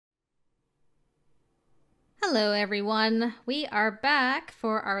Hello everyone, we are back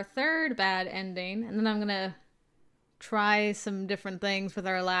for our third bad ending, and then I'm gonna try some different things with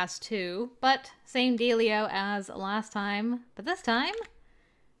our last two, but same dealio as last time, but this time,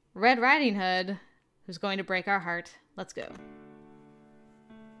 Red Riding Hood, who's going to break our heart. Let's go.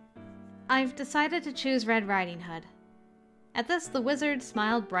 I've decided to choose Red Riding Hood. At this, the wizard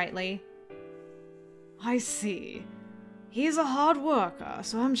smiled brightly. I see. He's a hard worker,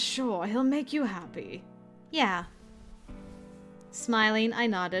 so I'm sure he'll make you happy. Yeah. Smiling, I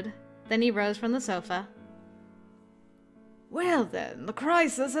nodded. Then he rose from the sofa. Well then, the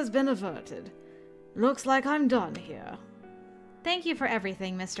crisis has been averted. Looks like I'm done here. Thank you for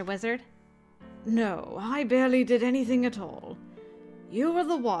everything, Mr. Wizard. No, I barely did anything at all. You were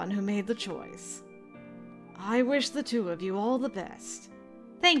the one who made the choice. I wish the two of you all the best.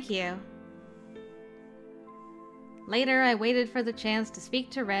 Thank you. Later, I waited for the chance to speak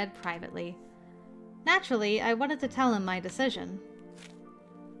to Red privately. Naturally, I wanted to tell him my decision.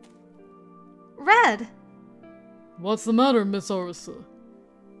 Red! What's the matter, Miss Arisu?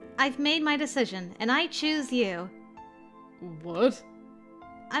 I've made my decision, and I choose you. What?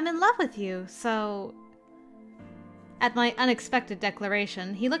 I'm in love with you, so... At my unexpected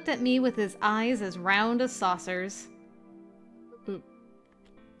declaration, he looked at me with his eyes as round as saucers.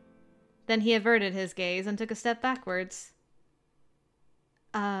 Then he averted his gaze and took a step backwards.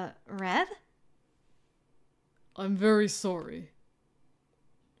 Red? I'm very sorry.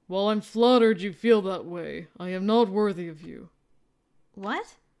 While I'm flattered you feel that way, I am not worthy of you.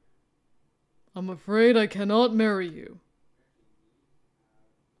 What? I'm afraid I cannot marry you.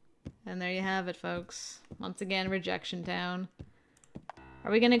 And there you have it, folks. Once again, rejection town.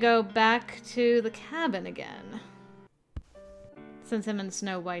 Are we gonna go back to the cabin again? Since him and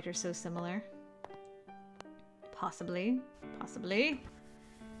Snow White are so similar. Possibly. Possibly.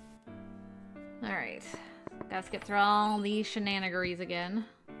 Alright. Gotta get through all these shenanigans again.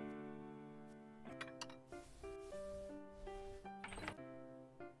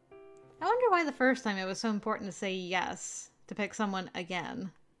 I wonder why the first time it was so important to say yes to pick someone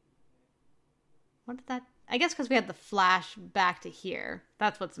again. What did that... I guess because we had the flash back to here.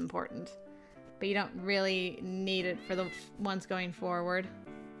 That's what's important. But you don't really need it for the ones going forward.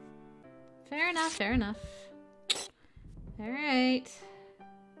 Fair enough, fair enough. Alright.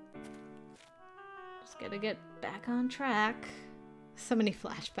 Just gotta get back on track. So many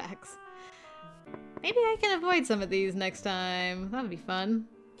flashbacks. Maybe I can avoid some of these next time. That would be fun.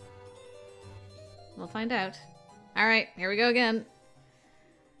 We'll find out. Alright, here we go again.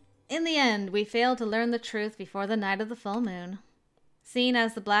 In the end, we failed to learn the truth before the night of the full moon. Seeing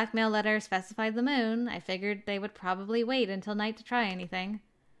as the blackmail letter specified the moon, I figured they would probably wait until night to try anything.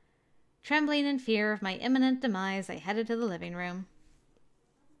 Trembling in fear of my imminent demise, I headed to the living room.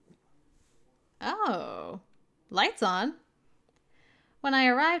 Oh, lights on. When I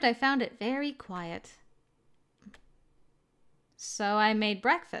arrived, I found it very quiet. So I made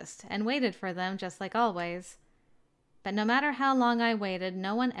breakfast and waited for them just like always. But no matter how long I waited,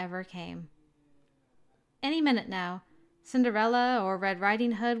 no one ever came. Any minute now, Cinderella or Red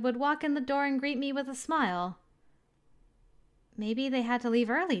Riding Hood would walk in the door and greet me with a smile. Maybe they had to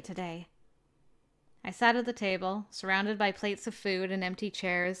leave early today. I sat at the table, surrounded by plates of food and empty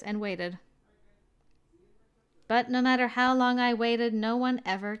chairs, and waited. But no matter how long I waited, no one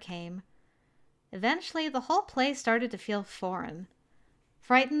ever came. Eventually, the whole place started to feel foreign.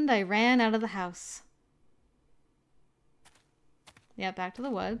 Frightened, I ran out of the house. Yeah, back to the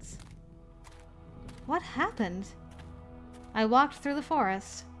woods. What happened? I walked through the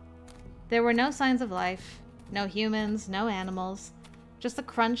forest. There were no signs of life. No humans, no animals. Just the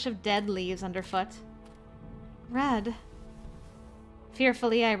crunch of dead leaves underfoot. Red.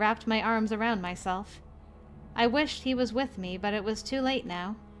 Fearfully, I wrapped my arms around myself. I wished he was with me, but it was too late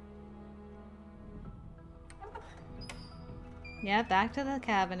now. Yeah, back to the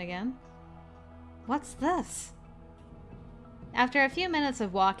cabin again. What's this? After a few minutes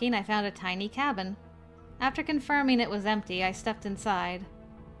of walking, I found a tiny cabin. After confirming it was empty, I stepped inside.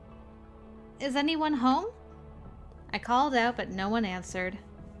 Is anyone home? I called out, but no one answered.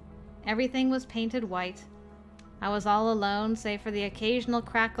 Everything was painted white. I was all alone, save for the occasional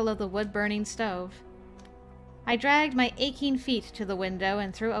crackle of the wood-burning stove. I dragged my aching feet to the window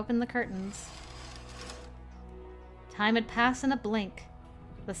and threw open the curtains. Time had passed in a blink.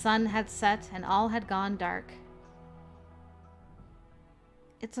 The sun had set and all had gone dark.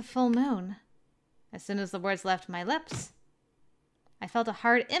 It's a full moon. As soon as the words left my lips, I felt a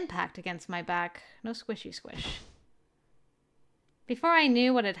hard impact against my back. No squishy squish. Before I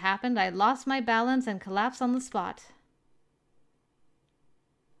knew what had happened, I lost my balance and collapsed on the spot.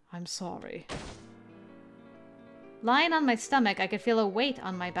 I'm sorry. Lying on my stomach, I could feel a weight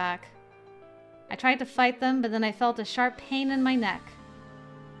on my back. I tried to fight them, but then I felt a sharp pain in my neck.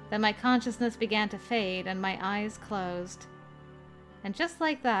 Then my consciousness began to fade and my eyes closed. And just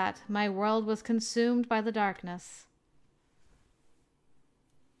like that, my world was consumed by the darkness.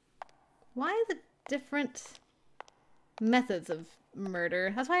 Why the different methods of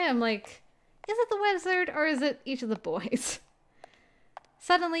murder? That's why I'm like, is it the wizard or is it each of the boys?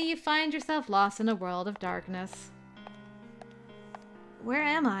 Suddenly you find yourself lost in a world of darkness. Where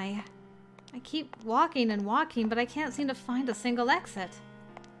am I? I keep walking and walking, but I can't seem to find a single exit.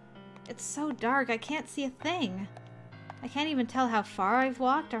 It's so dark, I can't see a thing. I can't even tell how far I've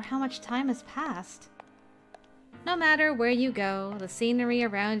walked or how much time has passed. No matter where you go, the scenery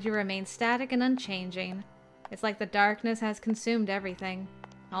around you remains static and unchanging. It's like the darkness has consumed everything.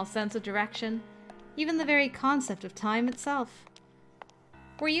 All sense of direction, even the very concept of time itself.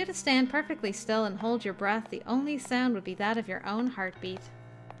 Were you to stand perfectly still and hold your breath, the only sound would be that of your own heartbeat.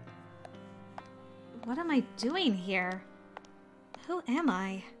 What am I doing here? Who am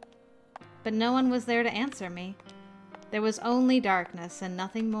I? But no one was there to answer me. There was only darkness and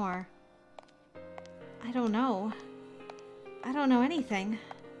nothing more. I don't know. I don't know anything.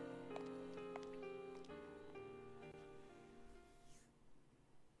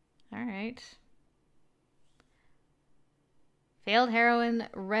 Alright. Failed heroine,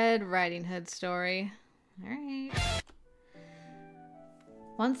 Red Riding Hood story. Alright.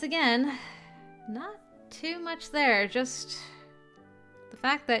 Once again, not too much there, just the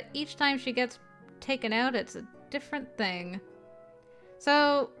fact that each time she gets taken out, it's a different thing.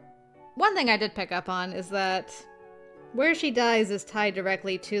 So, one thing I did pick up on is that where she dies is tied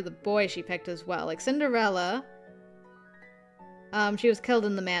directly to the boy she picked as well. Like Cinderella, she was killed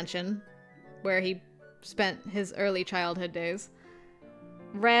in the mansion where he spent his early childhood days.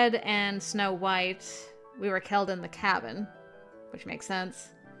 Red and Snow White, we were killed in the cabin, which makes sense.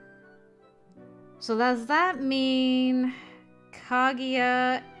 So does that mean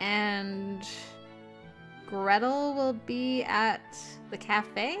Kaguya and Gretel will be at the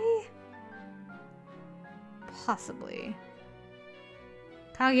cafe? Possibly.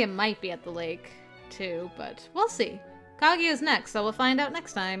 Kaguya might be at the lake, too, but we'll see. Kaguya's next, so we'll find out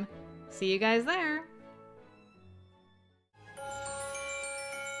next time. See you guys there!